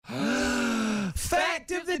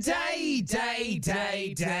fact of the day.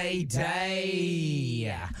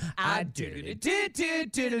 I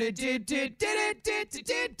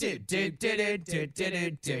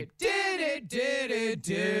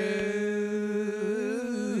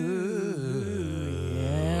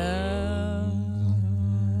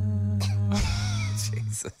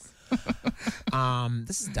Jesus.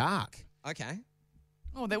 This is dark. Okay.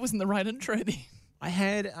 Oh, that wasn't the right intro then. I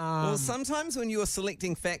had Well, sometimes when you're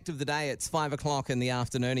selecting fact of the day, it's 5 o'clock in the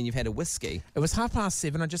afternoon and you've had a whiskey. it was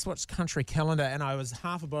 7:30. I just watched Country Calendar and I was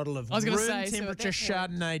half a bottle of I was room gonna say, so at temperature that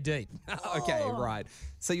point- Chardonnay deep. Okay, right.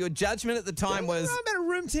 So your judgment at the time was... What about a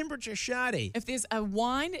room temperature Chardonnay? If there's a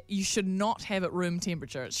wine, you should not have it room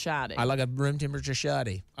temperature. It's shardy. I like a room temperature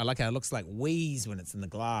Chardonnay. I like how it looks like wheeze when it's in the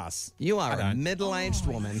glass. You are I a don't. middle-aged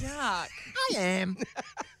woman. Yuck. I am.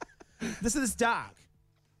 This is dark.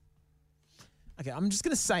 Okay, I'm just going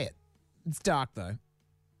to say it. It's dark, though.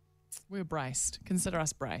 We're braced. Consider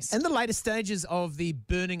us braced. In the later stages of the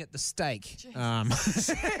burning at the stake,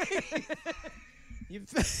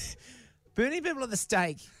 burning people at the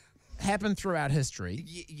stake happened throughout history.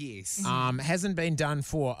 Yes. Hasn't been done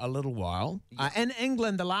for a little while. In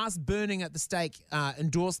England, the last burning at the stake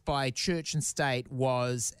endorsed by church and state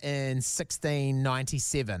was in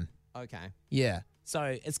 1697. Okay. Yeah. So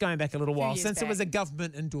it's going back a little while years since it was a back.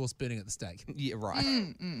 government-endorsed burning at the stake. Yeah, right.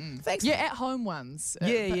 Thanks. Yeah, at-home ones.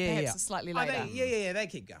 Perhaps slightly later. They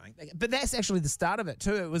keep going. But that's actually the start of it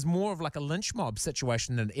too. It was more of like a lynch mob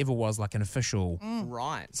situation than it ever was like an official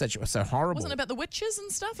Right. situation. So horrible. Wasn't it about the witches and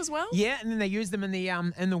stuff as well? Yeah, and then they used them in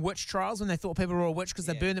the witch trials when they thought people were a witch because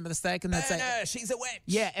they burned them at the stake and they'd say, No, she's a witch.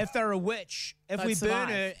 yeah, if they're a witch, if They'd we burn survive.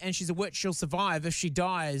 her and she's a witch, she'll survive. If she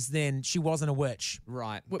dies, then she wasn't a witch.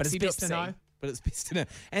 Right. But it's best to know. But it's best to know.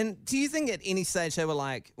 And do you think at any stage they were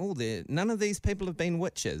like, oh, none of these people have been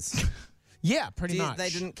witches? Yeah, pretty much.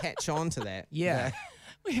 They didn't catch on to that. Yeah.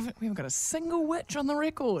 We haven't got a single witch on the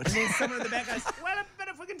record. And then someone in the back goes, well, but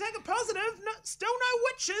if we can take a positive, still no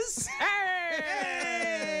witches.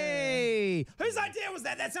 Hey! Whose idea was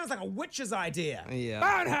that? That sounds like a witch's idea. Yeah.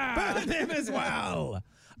 Burn her! Burn him as well.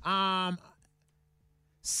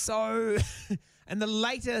 So, in the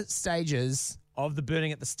later stages of the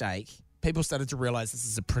burning at the stake, people started to realize this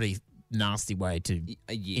is a pretty nasty way to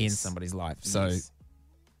yes. end somebody's life. So, Yes.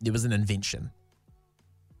 there was an invention.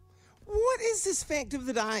 What is this fact of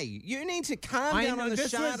the day? You need to calm I down know, on the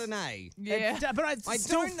this was- Chardonnay. Yeah. But it's I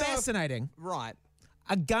still don't know if- fascinating. Right.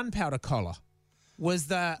 A gunpowder collar was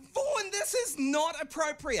the... Vaughan, this is not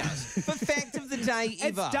appropriate for fact of the day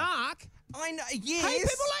ever. It's dark. I know. Yes. Hey,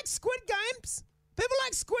 people like Squid Games. People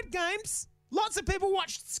like Squid Games. Lots of people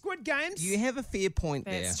watch Squid Games. You have a fair point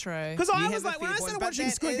there. That's true. Because You I have was a like, when fair I point, started but watching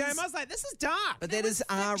that Squid is- Game, I was like, this is dark. But that is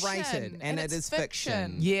fiction, R-rated, and and it it's is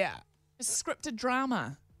fiction. Yeah. It's scripted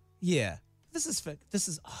drama. Yeah. This is actually happened. This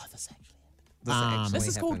actually This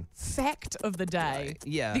is happened. called fact of the day.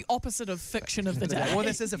 Yeah. The opposite of fiction of the day. Well,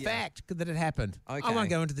 this is a fact that it happened. Okay. I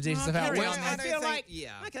won't go into the details of how it carry works. on, I then. feel I don't like, think-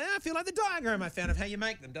 yeah. okay, I feel like the diagram I found of how you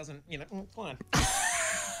make them doesn't, fine.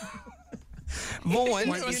 Vaughan,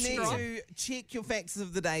 Wait, you was need strong. to check your facts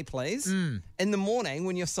of the day, please, in the morning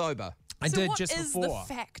when you're sober. I So did what just is before.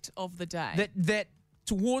 the fact of the day? that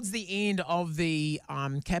towards the end of the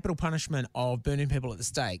capital punishment of burning people at the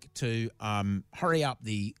stake, to hurry up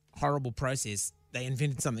the horrible process, they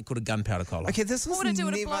invented something called a gunpowder collar. Okay, this was what would it do?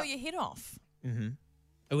 Would it never... blow your head off?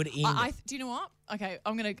 It would end. Do you know what? Okay,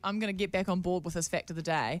 I'm gonna get back on board with this fact of the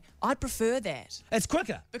day. I'd prefer that It's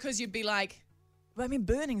quicker. because you'd be like, well, I mean,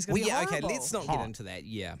 burning's gonna Well, be yeah, okay, horrible. let's not Hot. get into that.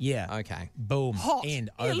 Yeah. Yeah. Okay. Boom. hot. End.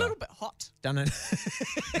 Yeah, Over. a little bit hot. Done it.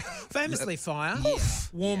 Famously fire.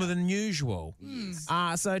 Warmer than usual.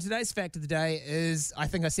 So today's fact of the day is, I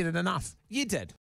think I said it enough. You did.